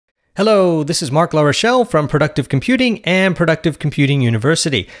Hello, this is Mark LaRochelle from Productive Computing and Productive Computing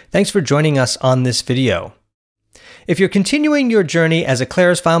University. Thanks for joining us on this video. If you're continuing your journey as a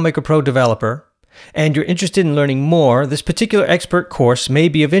Claris FileMaker Pro developer and you're interested in learning more, this particular expert course may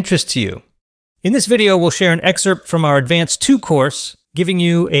be of interest to you. In this video, we'll share an excerpt from our Advanced 2 course, giving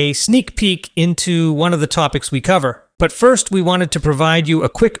you a sneak peek into one of the topics we cover. But first, we wanted to provide you a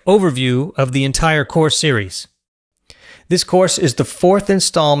quick overview of the entire course series. This course is the fourth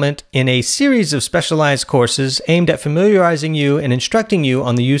installment in a series of specialized courses aimed at familiarizing you and instructing you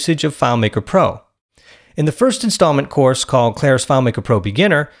on the usage of FileMaker Pro. In the first installment course, called Claris FileMaker Pro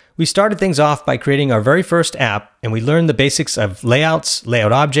Beginner, we started things off by creating our very first app, and we learned the basics of layouts,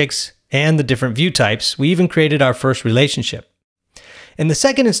 layout objects, and the different view types. We even created our first relationship. In the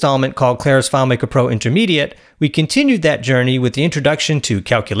second installment, called Claris FileMaker Pro Intermediate, we continued that journey with the introduction to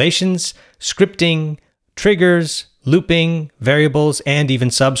calculations, scripting, triggers, looping, variables, and even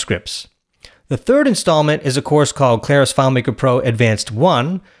subscripts. The third installment is a course called Claris FileMaker Pro Advanced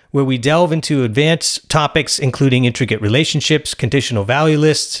 1, where we delve into advanced topics including intricate relationships, conditional value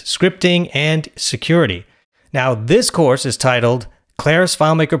lists, scripting, and security. Now, this course is titled Claris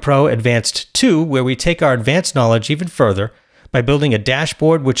FileMaker Pro Advanced 2, where we take our advanced knowledge even further by building a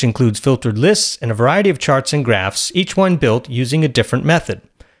dashboard which includes filtered lists and a variety of charts and graphs, each one built using a different method.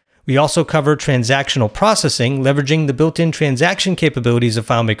 We also cover transactional processing, leveraging the built-in transaction capabilities of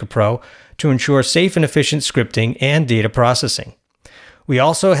FileMaker Pro to ensure safe and efficient scripting and data processing. We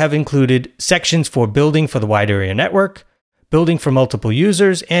also have included sections for building for the wide area network, building for multiple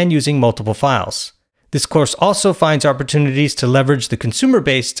users, and using multiple files. This course also finds opportunities to leverage the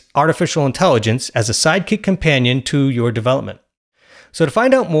consumer-based artificial intelligence as a sidekick companion to your development. So to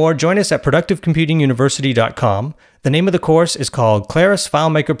find out more, join us at productivecomputinguniversity.com. The name of the course is called Claris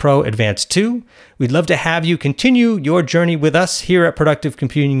FileMaker Pro Advanced 2. We'd love to have you continue your journey with us here at Productive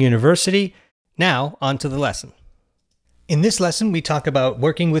Computing University. Now, on to the lesson. In this lesson, we talk about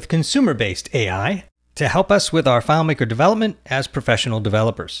working with consumer-based AI to help us with our FileMaker development as professional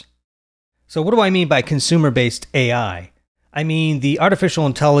developers. So what do I mean by consumer-based AI? I mean the artificial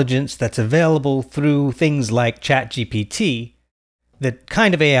intelligence that's available through things like ChatGPT, the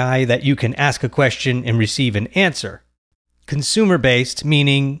kind of AI that you can ask a question and receive an answer. Consumer-based,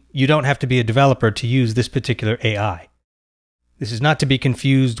 meaning you don't have to be a developer to use this particular AI. This is not to be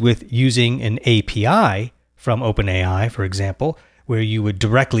confused with using an API from OpenAI, for example, where you would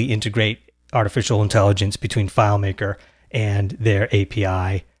directly integrate artificial intelligence between FileMaker and their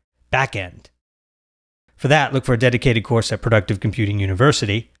API backend. For that, look for a dedicated course at Productive Computing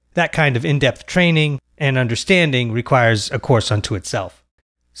University. That kind of in-depth training and understanding requires a course unto itself.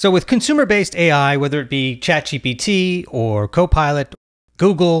 So with consumer-based AI, whether it be ChatGPT or Copilot,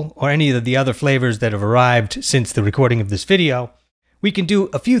 Google, or any of the other flavors that have arrived since the recording of this video, we can do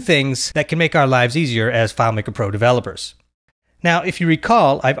a few things that can make our lives easier as FileMaker Pro developers. Now, if you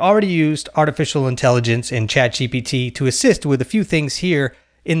recall, I've already used artificial intelligence and ChatGPT to assist with a few things here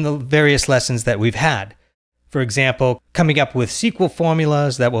in the various lessons that we've had. For example, coming up with SQL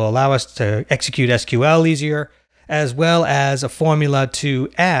formulas that will allow us to execute SQL easier, as well as a formula to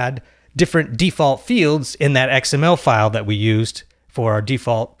add different default fields in that XML file that we used for our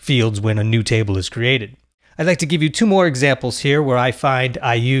default fields when a new table is created. I'd like to give you two more examples here where I find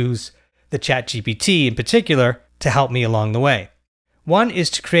I use the ChatGPT in particular to help me along the way. One is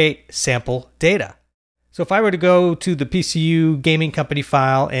to create sample data. So if I were to go to the PCU gaming company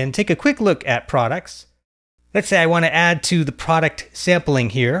file and take a quick look at products, let's say I want to add to the product sampling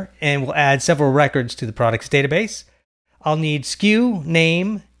here, and we'll add several records to the products database. I'll need SKU,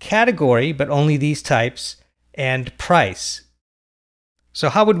 name, category, but only these types, and price. So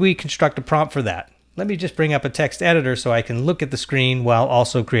how would we construct a prompt for that? Let me just bring up a text editor so I can look at the screen while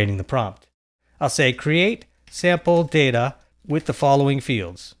also creating the prompt. I'll say create sample data with the following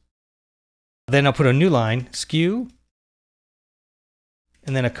fields. Then I'll put a new line, SKU,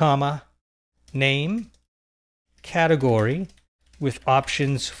 and then a comma, name, category, with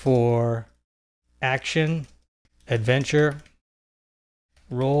options for action, adventure,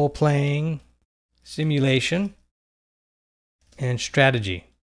 role-playing, simulation, and strategy.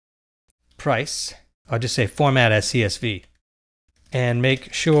 Price, I'll just say format as CSV. And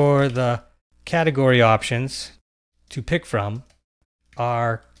make sure the category options to pick from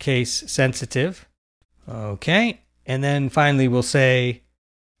are case sensitive. Okay, and then finally we'll say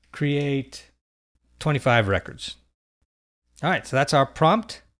create 25 records. All right, so that's our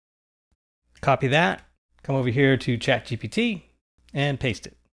prompt. Copy that, come over here to ChatGPT and paste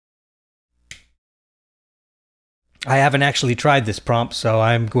it. I haven't actually tried this prompt, so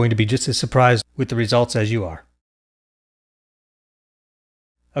I'm going to be just as surprised with the results as you are.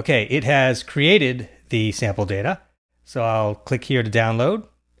 Okay, it has created the sample data. So I'll click here to download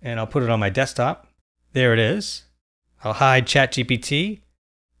and I'll put it on my desktop. There it is. I'll hide ChatGPT.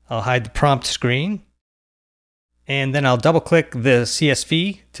 I'll hide the prompt screen. And then I'll double click the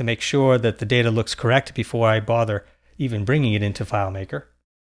CSV to make sure that the data looks correct before I bother even bringing it into FileMaker.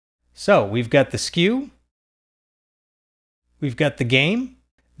 So we've got the SKU. We've got the game.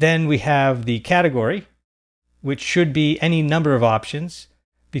 Then we have the category, which should be any number of options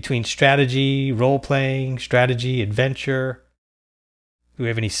between strategy, role-playing, strategy, adventure. Do we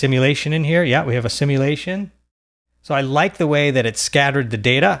have any simulation in here? Yeah, we have a simulation. So I like the way that it scattered the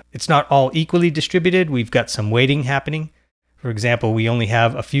data. It's not all equally distributed. We've got some weighting happening. For example, we only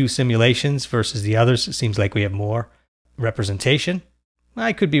have a few simulations versus the others. It seems like we have more representation.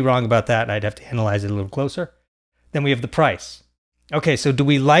 I could be wrong about that. I'd have to analyze it a little closer. Then we have the price. Okay, so do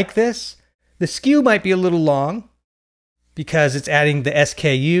we like this? The SKU might be a little long because it's adding the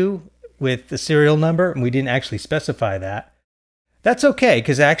SKU with the serial number, and we didn't actually specify that. That's okay,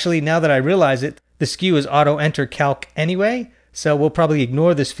 because actually, now that I realize it, the SKU is auto-enter calc anyway, so we'll probably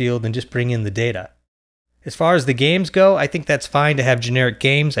ignore this field and just bring in the data. As far as the games go, I think that's fine to have generic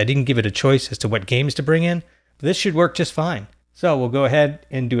games. I didn't give it a choice as to what games to bring in, but this should work just fine. So we'll go ahead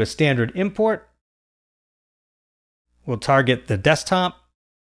and do a standard import. We'll target the desktop,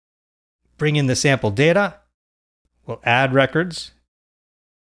 bring in the sample data, we'll add records,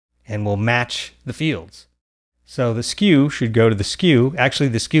 and we'll match the fields. So the SKU should go to the SKU. Actually,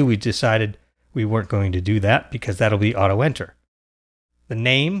 the SKU, we decided we weren't going to do that because that'll be auto-enter. The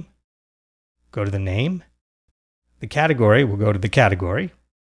name, go to the name. The category will go to the category.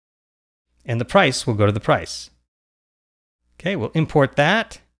 And the price will go to the price. Okay, we'll import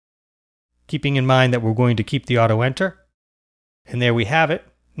that, keeping in mind that we're going to keep the auto-enter. And there we have it.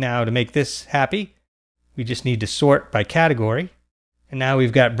 Now to make this happy, we just need to sort by category. And now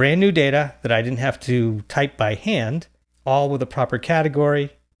we've got brand new data that I didn't have to type by hand, all with a proper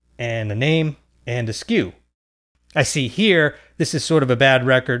category and a name and a SKU. I see here, this is sort of a bad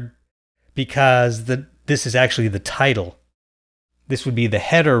record because this is actually the title. This would be the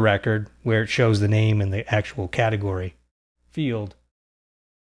header record where it shows the name and the actual category field.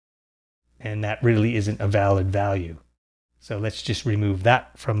 And that really isn't a valid value. So let's just remove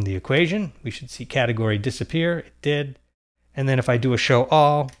that from the equation. We should see category disappear. It did. And then if I do a show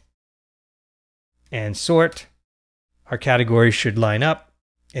all and sort, our categories should line up.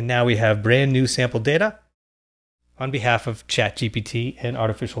 And now we have brand new sample data on behalf of ChatGPT and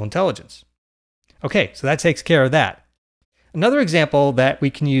artificial intelligence. Okay, so that takes care of that. Another example that we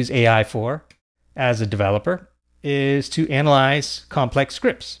can use AI for as a developer is to analyze complex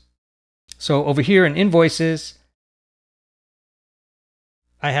scripts. So over here in invoices,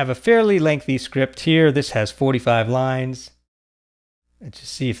 I have a fairly lengthy script here. This has 45 lines. Let's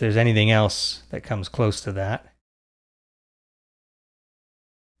just see if there's anything else that comes close to that.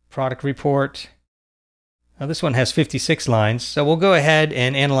 Product report. Now this one has 56 lines, so we'll go ahead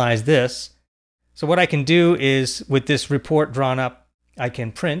and analyze this. So what I can do is, with this report drawn up, I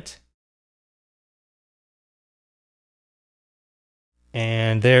can print.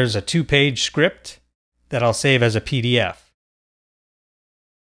 And there's a 2-page script that I'll save as a PDF.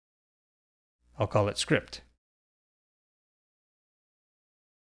 I'll call it script.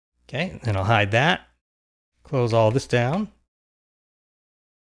 Okay, then I'll hide that. Close all this down.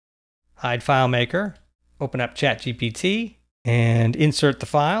 Hide FileMaker. Open up ChatGPT and insert the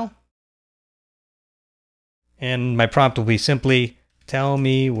file. And my prompt will be simply, tell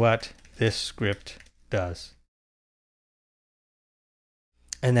me what this script does.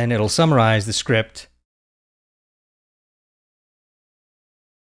 And then it'll summarize the script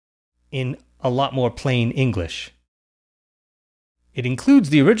in a lot more plain English. It includes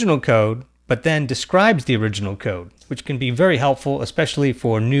the original code, but then describes the original code, which can be very helpful, especially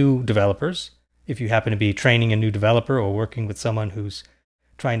for new developers. If you happen to be training a new developer or working with someone who's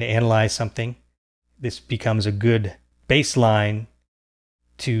trying to analyze something, this becomes a good baseline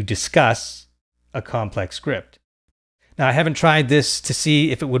to discuss a complex script. Now, I haven't tried this to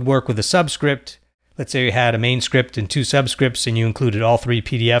see if it would work with a subscript. Let's say you had a main script and 2 subscripts and you included all 3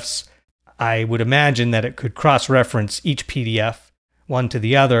 PDFs. I would imagine that it could cross-reference each PDF, one to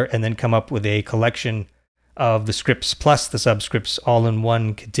the other, and then come up with a collection of the scripts plus the subscripts all in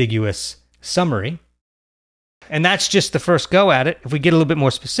one contiguous summary. And that's just the first go at it. If we get a little bit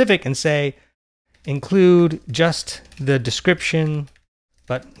more specific and say, include just the description,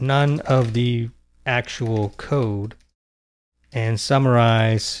 but none of the actual code, and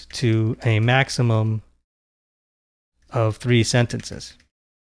summarize to a maximum of 3 sentences.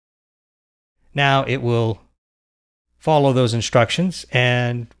 Now it will follow those instructions,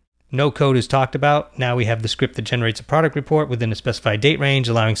 and no code is talked about. Now we have the script that generates a product report within a specified date range,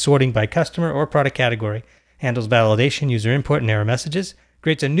 allowing sorting by customer or product category, handles validation, user input, and error messages,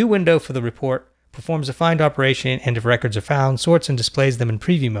 creates a new window for the report, performs a find operation, and if records are found, sorts and displays them in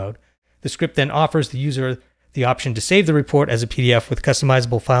preview mode. The script then offers the user the option to save the report as a PDF with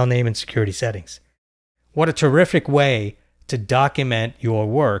customizable file name and security settings. What a terrific way to document your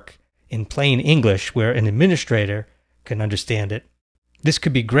work in plain English where an administrator can understand it. This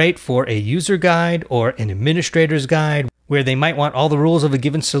could be great for a user guide or an administrator's guide where they might want all the rules of a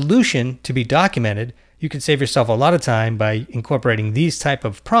given solution to be documented. You can save yourself a lot of time by incorporating these type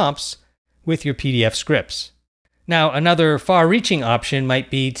of prompts with your PDF scripts. Now, another far-reaching option might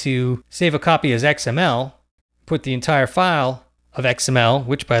be to save a copy as XML, put the entire file of XML,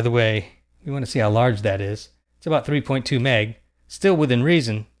 which, by the way, we want to see how large that is. It's about 3.2 meg, still within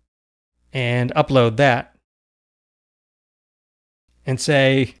reason, and upload that. And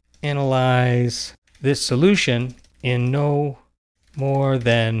say, analyze this solution in no more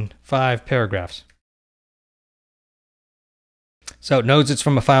than 5 paragraphs. So it knows it's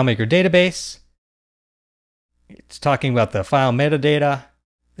from a FileMaker database. It's talking about the file metadata,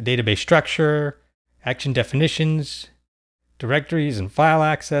 the database structure, action definitions, directories, and file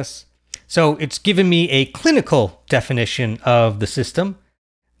access. So it's given me a clinical definition of the system.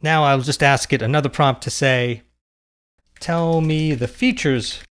 Now I'll just ask it another prompt to say, tell me the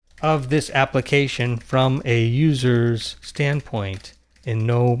features of this application from a user's standpoint in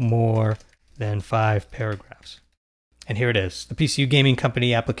no more than 5 paragraphs. And here it is. The PCU Gaming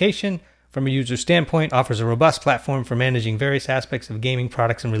Company application, from a user standpoint, offers a robust platform for managing various aspects of gaming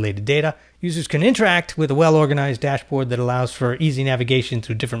products and related data. Users can interact with a well-organized dashboard that allows for easy navigation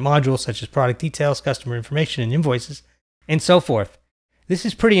through different modules such as product details, customer information, and invoices, and so forth. This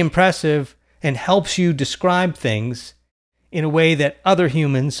is pretty impressive and helps you describe things in a way that other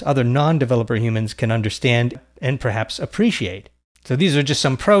humans, other non-developer humans, can understand and perhaps appreciate. So these are just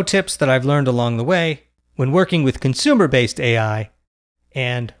some pro tips that I've learned along the way when working with consumer-based AI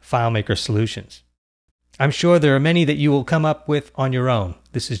and FileMaker solutions. I'm sure there are many that you will come up with on your own.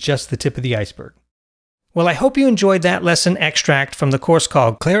 This is just the tip of the iceberg. Well, I hope you enjoyed that lesson extract from the course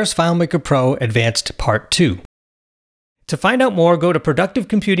called Claris FileMaker Pro Advanced Part 2. To find out more, go to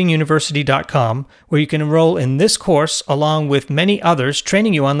productivecomputinguniversity.com, where you can enroll in this course along with many others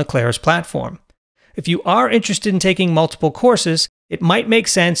training you on the Claris platform. If you are interested in taking multiple courses, it might make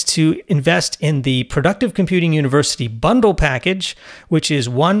sense to invest in the Productive Computing University bundle package, which is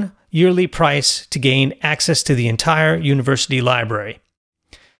one yearly price to gain access to the entire university library.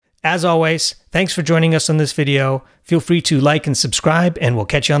 As always, thanks for joining us on this video. Feel free to like and subscribe, and we'll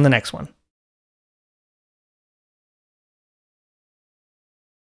catch you on the next one.